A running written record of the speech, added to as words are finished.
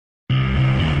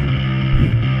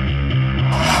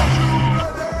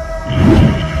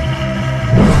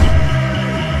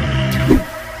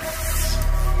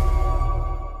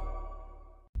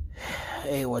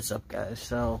What's up, guys?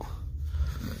 So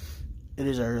it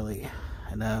is early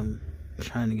and I'm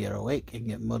trying to get awake and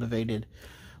get motivated,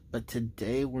 but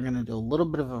today we're gonna do a little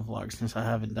bit of a vlog since I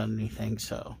haven't done anything.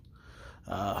 So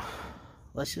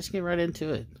let's just get right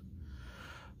into it.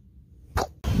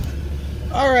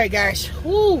 Alright, guys.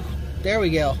 Woo, there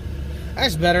we go.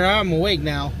 That's better. I'm awake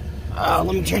now.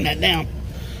 Let me turn that down.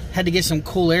 Had to get some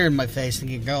cool air in my face to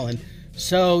get going.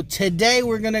 So today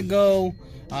we're gonna go,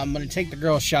 I'm gonna take the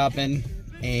girls shopping,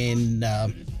 and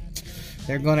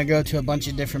they're gonna go to a bunch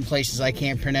of different places I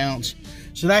can't pronounce.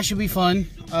 So that should be fun.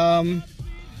 I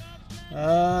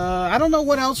don't know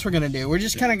what else we're gonna do. We're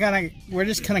just gonna go. I don't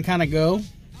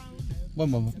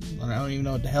even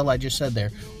know what the hell I just said there.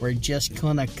 We're just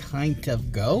gonna kind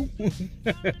of go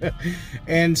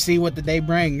and see what the day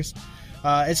brings.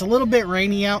 It's a little bit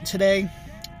rainy out today.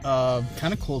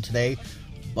 Kind of cool today,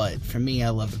 but for me, I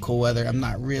love the cool weather. I'm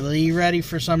not really ready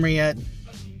for summer yet.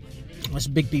 Us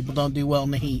big people don't do well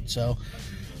in the heat. So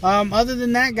other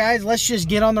than that, guys, let's just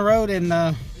get on the road and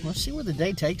let's see where the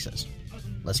day takes us.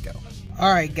 Let's go.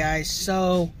 All right, guys,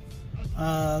 so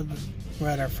we're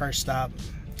at our first stop,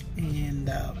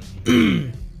 and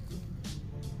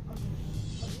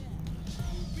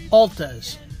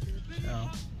Ulta's. So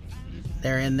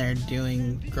they're in there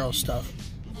doing girl stuff.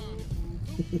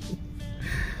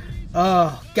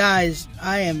 Oh, guys,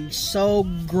 I am so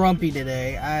grumpy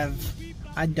today.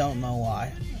 I don't know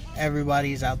why.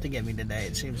 Everybody's out to get me today.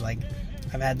 It seems like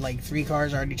I've had like 3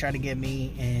 cars already try to get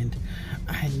me, and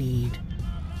I need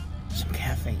some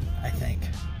caffeine, I think.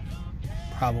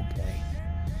 Probably.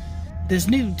 This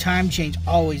new time change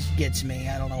always gets me.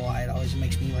 I don't know why. It always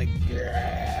makes me like,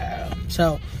 yeah.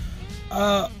 So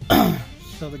so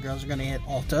the girls are gonna hit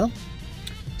Ulta,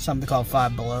 something called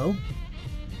Five Below,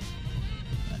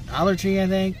 Dollar Tree, I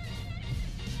think,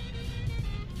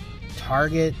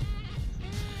 Target.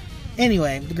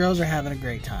 Anyway, the girls are having a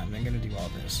great time. They're gonna do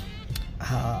all this.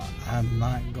 I'm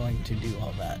not going to do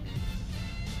all that.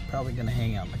 Probably gonna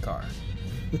hang out in the car.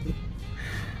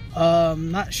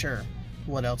 Not sure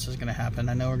what else is gonna happen.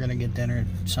 I know we're gonna get dinner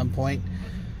at some point.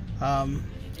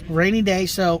 Rainy day,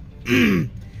 so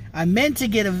I meant to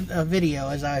get a video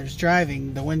as I was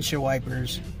driving. The windshield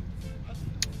wipers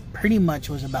pretty much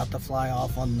was about to fly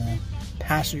off on the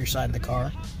passenger side of the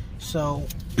car, so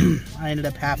I ended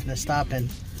up having to stop and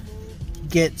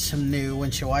get some new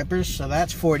windshield wipers. So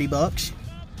that's $40,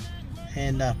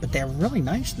 and but they're really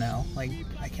nice now. Like,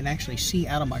 I can actually see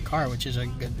out of my car, which is a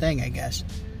good thing, I guess,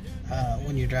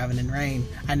 when you're driving in rain.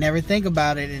 I never think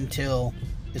about it until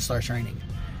it starts raining,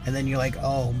 and then you're like,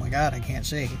 oh my god, I can't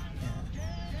see.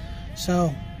 Yeah.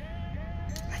 So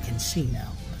I can see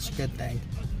now. That's a good thing.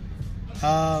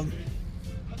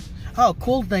 Oh,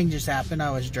 cool thing just happened.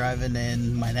 I was driving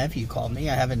and my nephew called me.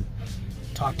 I haven't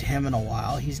talked to him in a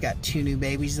while. He's got 2 new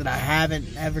babies that I haven't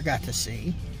ever got to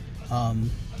see. I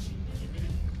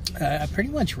pretty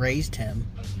much raised him,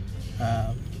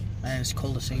 and it's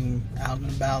cool to see him out and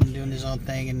about and doing his own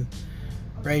thing and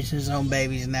raising his own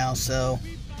babies now. So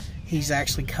he's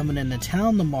actually coming into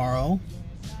town tomorrow,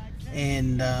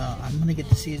 and I'm gonna get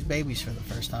to see his babies for the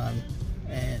first time,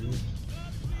 and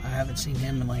I haven't seen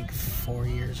him in like 4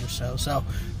 years or so. So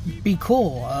be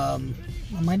cool. I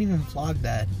might even vlog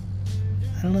that.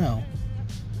 I don't know.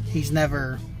 He's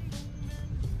never...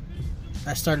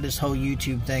 I started this whole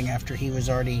YouTube thing after he was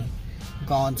already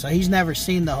gone, so he's never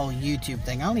seen the whole YouTube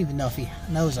thing. I don't even know if he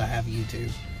knows I have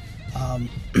YouTube.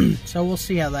 So we'll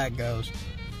see how that goes.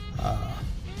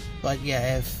 But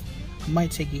yeah, I might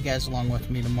take you guys along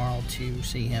with me tomorrow to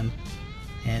see him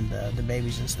and the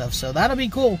babies and stuff. So that'll be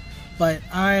cool. But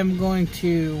I'm going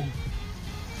to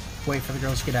wait for the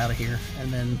girls to get out of here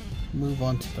and then move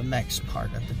on to the next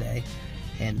part of the day.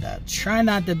 And try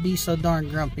not to be so darn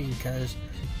grumpy, because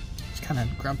it's kind of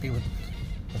grumpy with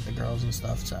the girls and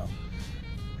stuff. So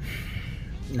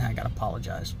now I gotta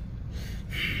apologize.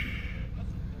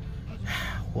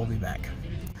 We'll be back.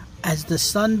 As the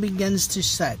sun begins to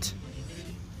set,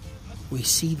 we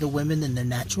see the women in their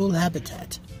natural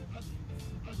habitat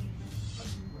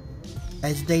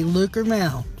as they look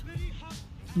around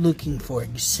looking for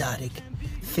exotic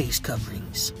face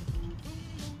coverings.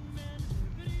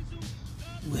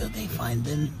 Will they find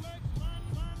them?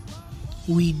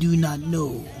 We do not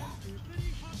know,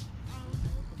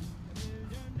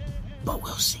 but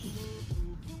we'll see.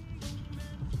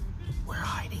 We're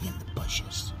hiding in the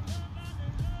bushes.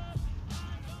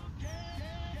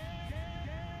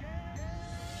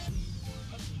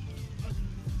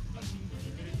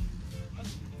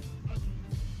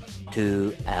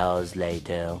 Two hours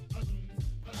later.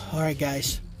 Alright,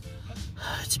 guys,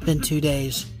 it's been 2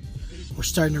 days. We're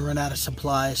starting to run out of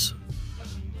supplies.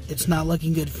 it's not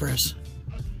looking good for us.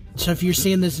 So if you're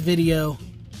seeing this video,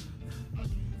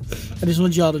 I just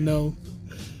want y'all to know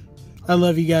I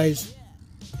love you guys.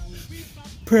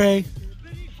 Pray.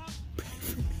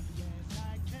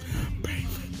 Pray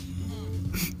for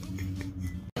me.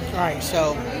 Alright,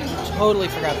 so totally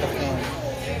forgot the film.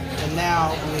 And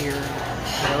now we're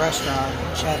at a restaurant,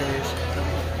 Cheddar's.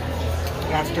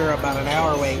 After about an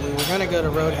hour wait, we were going to go to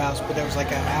Roadhouse, but there was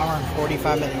like an hour and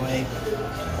 45-minute wait.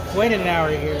 Waited an hour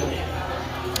here,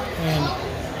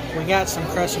 and we got some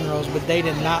crescent rolls, but they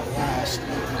did not last.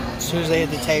 As soon as they hit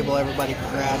the table, everybody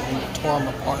grabbed and tore them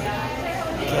apart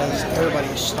because everybody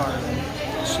was starving.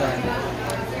 So,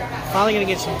 finally going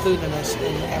to get some food in this,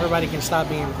 and everybody can stop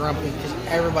being grumpy because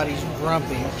everybody's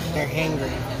grumpy. They're hangry.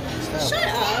 So. Shut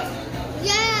up.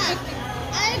 Yeah,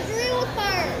 I agree with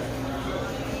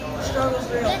her. Struggle's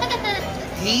real.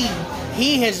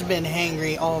 He has been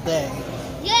hangry all day.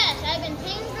 Yes, I've been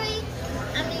hungry.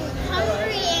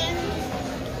 Hungry and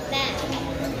mad.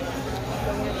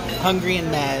 Hungry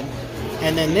and mad.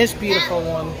 And then this beautiful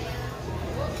one,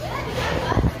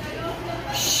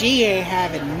 she ain't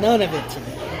having none of it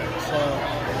today. So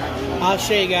I'll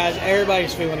show you guys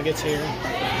everybody's food when it gets here.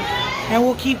 And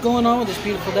we'll keep going on with this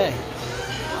beautiful day.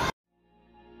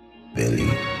 Billy.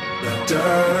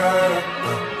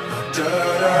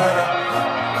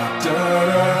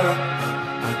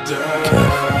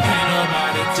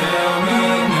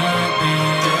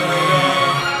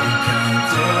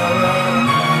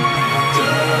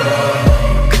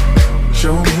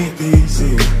 Show me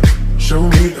easy, show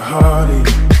me the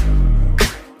heartache.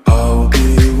 I'll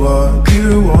be what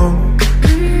you want,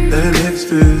 and it's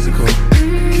physical.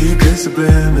 Keep it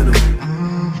subliminal.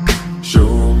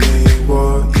 Show me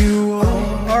what you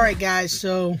want. Alright guys,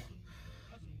 so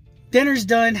dinner's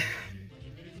done.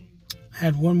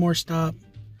 Had one more stop.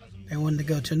 I wanted to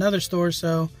go to another store,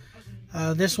 so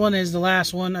this one is the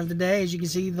last one of the day. As you can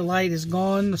see, the light is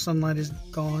gone, the sunlight is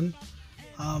gone.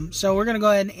 So we're going to go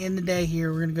ahead and end the day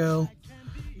here. We're going to go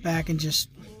back and just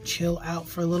chill out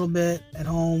for a little bit at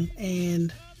home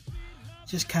and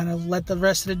just kind of let the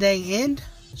rest of the day end.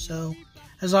 So,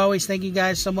 as always, thank you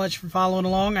guys so much for following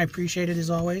along. I appreciate it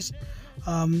as always.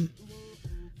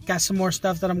 Got some more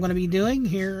stuff that I'm going to be doing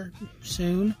here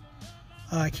soon.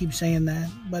 I keep saying that,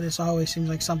 but it always seems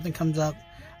like something comes up.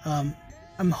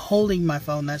 I'm holding my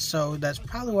phone, that's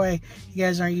probably why you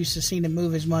guys aren't used to seeing it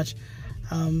move as much.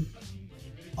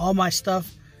 All my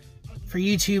stuff for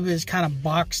YouTube is kind of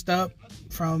boxed up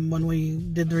from when we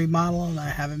did the remodel, and I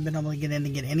haven't been able to get in to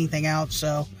get anything out,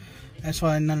 so that's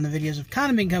why none of the videos have kind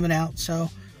of been coming out. So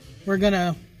we're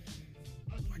gonna...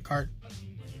 My cart.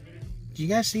 Did you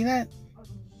guys see that?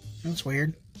 That's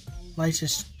weird. Lights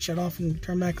just shut off and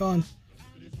turn back on.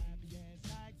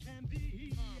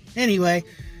 Anyway,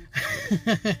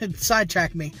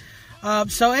 sidetrack me.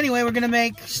 So anyway, we're going to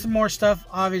make some more stuff,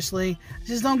 obviously.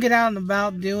 Just don't get out and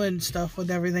about doing stuff with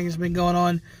everything that's been going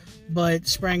on. But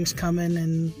spring's coming,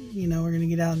 and, you know, we're going to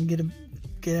get out and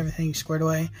get everything squared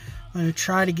away. I'm going to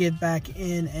try to get back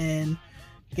in and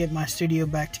get my studio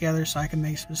back together so I can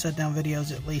make some sit-down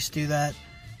videos, at least do that.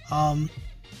 And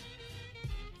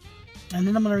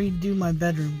then I'm going to redo my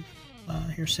bedroom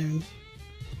here soon.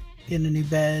 Getting a new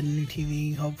bed, a new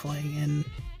TV, hopefully, and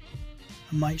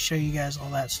I might show you guys all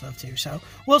that stuff too. So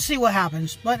we'll see what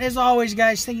happens. But as always,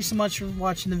 guys, thank you so much for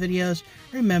watching the videos.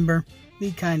 Remember,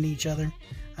 be kind to each other.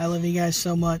 I love you guys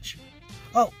so much.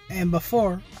 Oh, and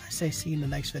before I say see you in the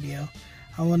next video,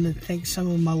 I want to thank some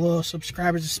of my loyal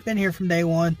subscribers that's been here from day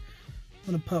one.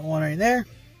 I'm going to put one right there,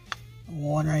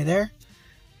 one right there,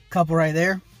 a couple right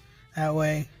there. That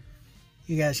way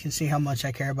you guys can see how much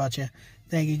I care about you.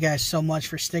 Thank you guys so much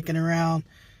for sticking around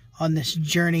on this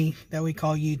journey that we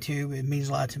call YouTube. It means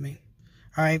a lot to me.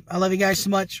 Alright, I love you guys so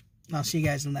much. I'll see you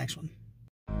guys in the next one.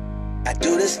 I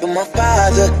do this for my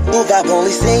father, who I've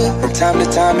only seen from time to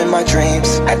time in my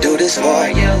dreams. I do this for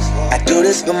you. I do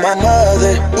this for my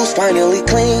mother, who's finally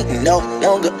clean, no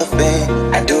longer a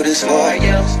fan. I do this for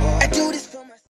you.